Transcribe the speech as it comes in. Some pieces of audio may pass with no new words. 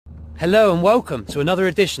Hello and welcome to another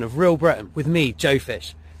edition of Real Britain with me, Joe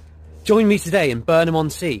Fish. Join me today in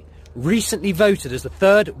Burnham-on-sea, recently voted as the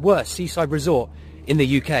third worst seaside resort in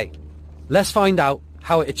the UK. Let's find out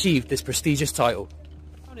how it achieved this prestigious title.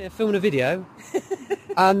 I'm here filming a video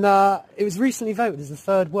and it was recently voted as the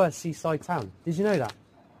third worst seaside town. Did you know that?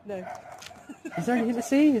 No. Is there anything to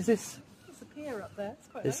see? Is this... There's a pier up there. It's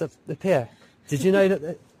quite It's nice. the pier. Did you know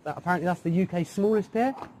that apparently that's the UK's smallest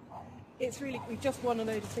pier? It's really... We've just won a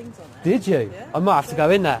load of things on there. Did you? Yeah. I might have to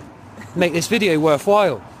go in there. Make this video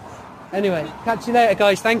worthwhile. Anyway, catch you later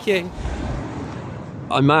guys, thank you.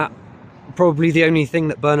 I'm at probably the only thing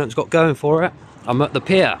that Burnham's got going for it. I'm at the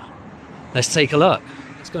pier. Let's take a look.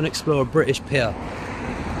 Let's go and explore a British pier.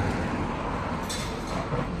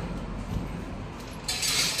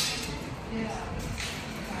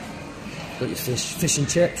 Got your fish and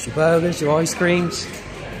chips, your burgers, your ice creams.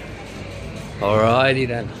 Alrighty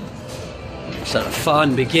then. Let's let the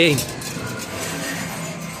fun begin.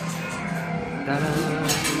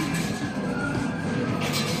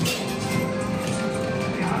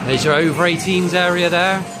 There's your over 18s area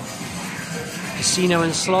there. Casino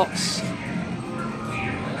and slots.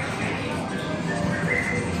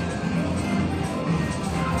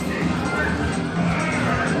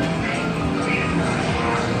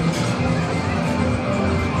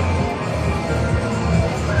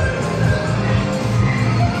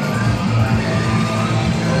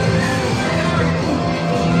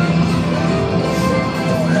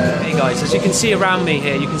 As you can see around me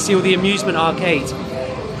here, you can see all the amusement arcades.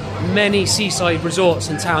 Many seaside resorts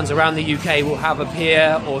and towns around the UK will have a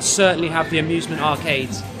pier or certainly have the amusement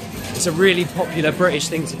arcades. It's a really popular British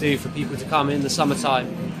thing to do for people to come in the summertime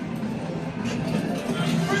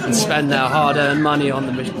and spend their hard-earned money on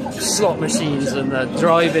the slot machines and the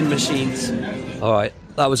drive-in machines. Alright,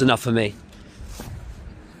 that was enough for me.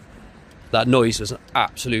 That noise was an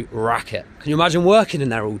absolute racket. Can you imagine working in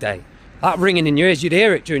there all day? That ringing in your ears, you'd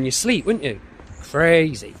hear it during your sleep, wouldn't you?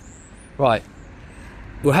 Crazy. Right,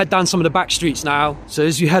 we'll head down some of the back streets now. So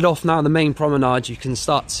as you head off now the main promenade, you can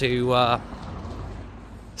start to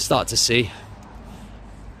see.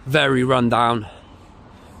 Very run down,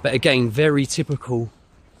 but again, very typical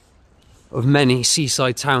of many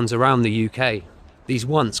seaside towns around the UK. These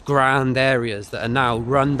once grand areas that are now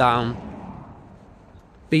run down,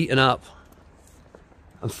 beaten up,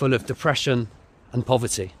 and full of depression and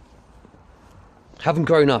poverty. Having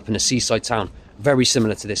grown up in a seaside town very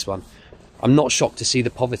similar to this one, I'm not shocked to see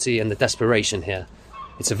the poverty and the desperation here.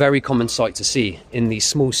 It's a very common sight to see in these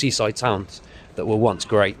small seaside towns that were once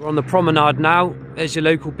great. We're on the promenade now. There's your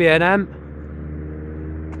local B&M.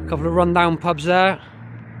 A couple of rundown pubs there.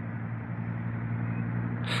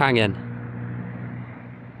 Hanging.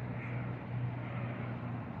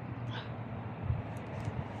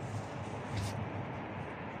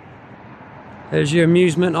 There's your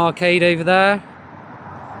amusement arcade over there.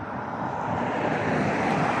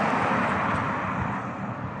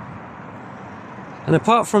 And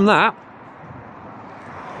apart from that,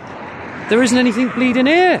 there isn't anything bleeding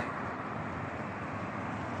here.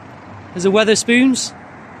 There's a Wetherspoons.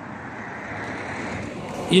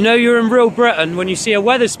 You know you're in real Britain when you see a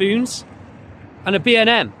Wetherspoons and a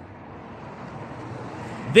B&M.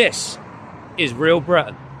 This is real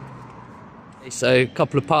Britain. So a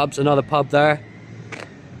couple of pubs, another pub there,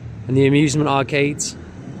 and the amusement arcades.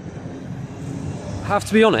 I have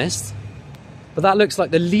to be honest, but that looks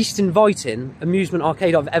like the least inviting amusement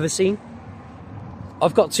arcade I've ever seen.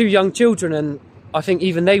 I've got 2 young children and I think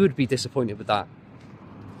even they would be disappointed with that.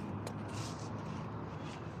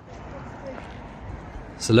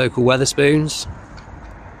 It's the local Wetherspoons.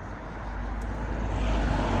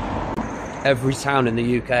 Every town in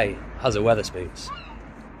the UK has a Wetherspoons.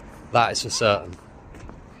 That is for certain.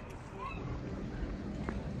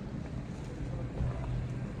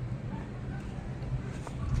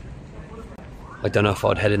 I don't know if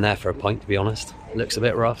I'd head in there for a pint, to be honest. It looks a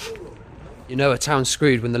bit rough. You know a town's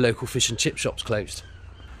screwed when the local fish and chip shop's closed.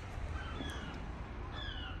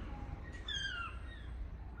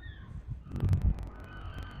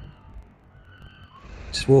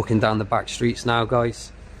 Just walking down the back streets now,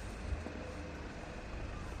 guys.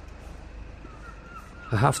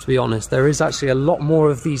 I have to be honest, there is actually a lot more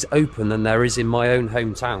of these open than there is in my own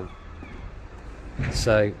hometown.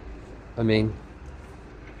 So, I mean,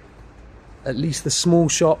 at least the small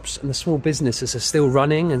shops and the small businesses are still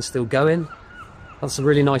running and still going. That's a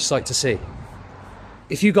really nice sight to see.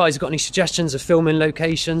 If you guys have got any suggestions of filming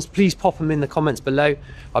locations, please pop them in the comments below.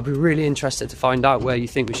 I'd be really interested to find out where you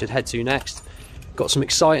think we should head to next. Got some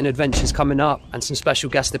exciting adventures coming up and some special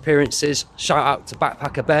guest appearances. Shout out to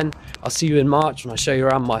Backpacker Ben. I'll see you in March when I show you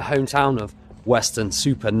around my hometown of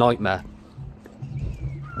Weston-Super-Mare.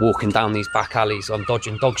 Walking down these back alleys, I'm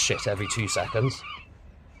dodging dog shit every 2 seconds.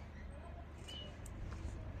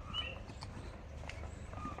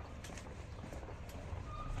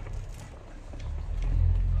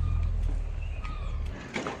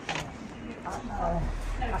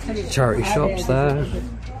 Charity shops there.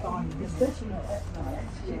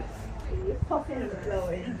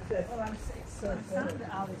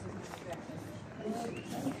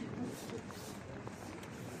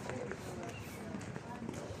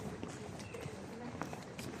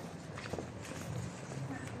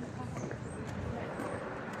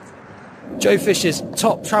 Joe Fish's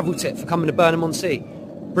top travel tip for coming to Burnham-on-Sea: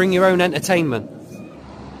 bring your own entertainment.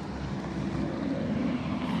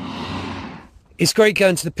 It's great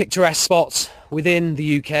going to the picturesque spots within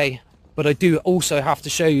the UK, but I do also have to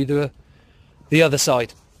show you the other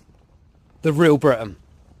side, the real Britain,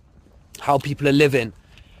 how people are living,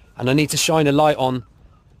 and I need to shine a light on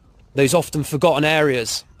those often forgotten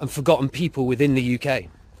areas and forgotten people within the UK.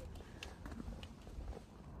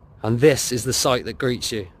 And this is the sight that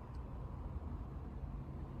greets you: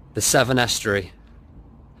 the Severn Estuary.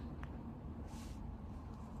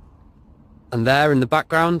 And there in the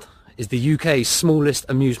background is the UK's smallest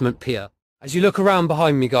amusement pier. As you look around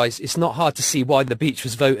behind me, guys, it's not hard to see why the beach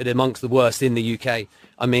was voted amongst the worst in the UK.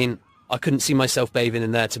 I mean, I couldn't see myself bathing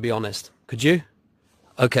in there, to be honest. Could you?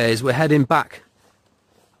 Okay, as we're heading back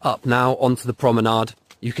up now onto the promenade,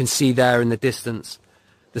 you can see there in the distance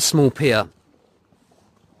the small pier.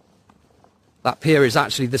 That pier is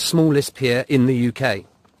actually the smallest pier in the UK.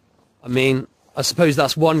 I mean, I suppose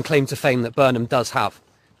that's one claim to fame that Burnham does have,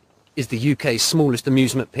 is the UK's smallest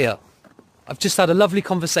amusement pier. I've just had a lovely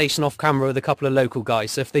conversation off camera with a couple of local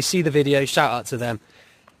guys, so if they see the video, shout out to them.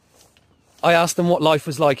 I asked them what life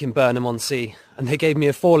was like in Burnham-on-Sea, and they gave me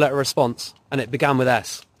a 4-letter response, and it began with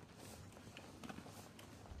S.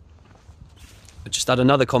 I just had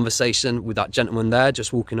another conversation with that gentleman there,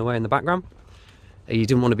 just walking away in the background. He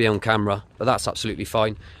didn't want to be on camera, but that's absolutely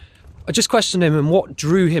fine. I just questioned him and what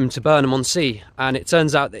drew him to Burnham-on-Sea, and it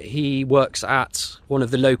turns out that he works at one of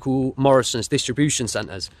the local Morrison's distribution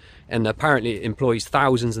centres, and apparently it employs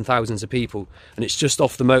thousands and thousands of people, and it's just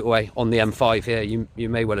off the motorway on the M5 here. You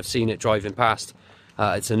may well have seen it driving past.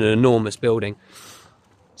 It's an enormous building.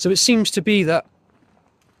 So it seems to be that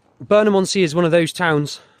Burnham-on-Sea is one of those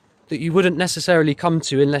towns that you wouldn't necessarily come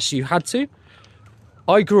to unless you had to.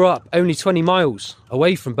 I grew up only 20 miles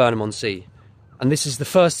away from Burnham-on-Sea, and this is the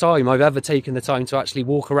first time I've ever taken the time to actually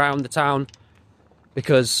walk around the town,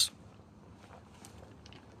 because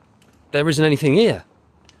there isn't anything here.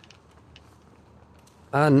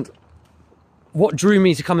 And what drew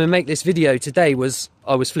me to come and make this video today was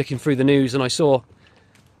I was flicking through the news and I saw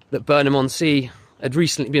that Burnham-on-Sea had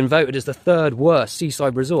recently been voted as the 3rd worst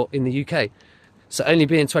seaside resort in the UK. So only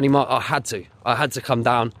being 20 miles, I had to come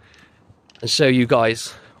down and show you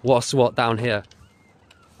guys what's what down here.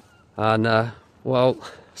 And well,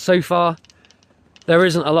 so far there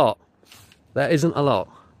isn't a lot. There isn't a lot.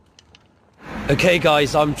 Okay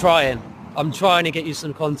guys, I'm trying to get you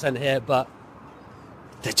some content here, but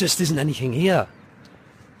there just isn't anything here.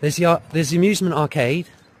 There's the amusement arcade,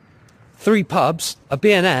 3 pubs, a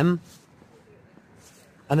B&M,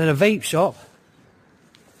 and then a vape shop,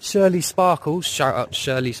 Shirley Sparkles, shout out to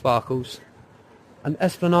Shirley Sparkles, and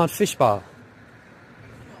Esplanade Fish Bar.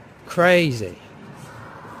 Crazy.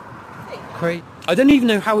 I don't even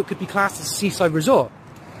know how it could be classed as a seaside resort.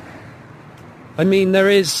 I mean, there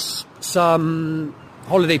is some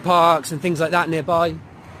holiday parks and things like that nearby.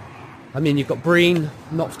 I mean, you've got Breen,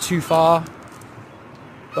 not too far.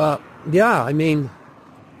 But yeah, I mean,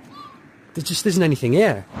 there just isn't anything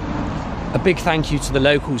here. A big thank you to the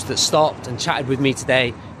locals that stopped and chatted with me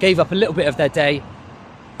today, gave up a little bit of their day.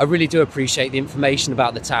 I really do appreciate the information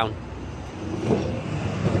about the town.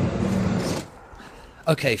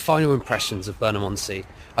 Okay, final impressions of Burnham-on-Sea.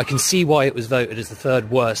 I can see why it was voted as the 3rd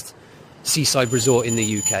worst seaside resort in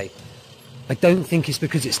the UK. I don't think it's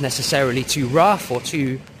because it's necessarily too rough or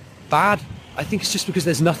too bad. I think it's just because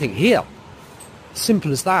there's nothing here.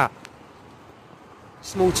 Simple as that.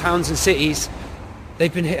 Small towns and cities,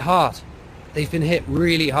 they've been hit hard. They've been hit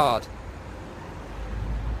really hard.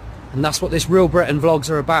 And that's what this Real Britain vlogs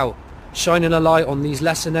are about. Shining a light on these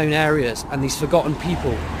lesser known areas and these forgotten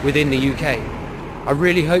people within the UK. I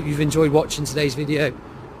really hope you've enjoyed watching today's video.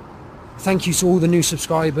 Thank you to all the new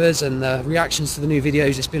subscribers and the reactions to the new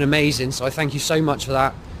videos. It's been amazing, so I thank you so much for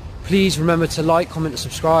that. Please remember to like, comment and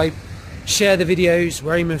subscribe. Share the videos.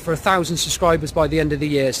 We're aiming for 1,000 subscribers by the end of the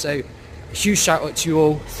year, so a huge shout out to you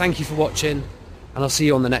all. Thank you for watching, and I'll see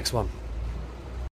you on the next one.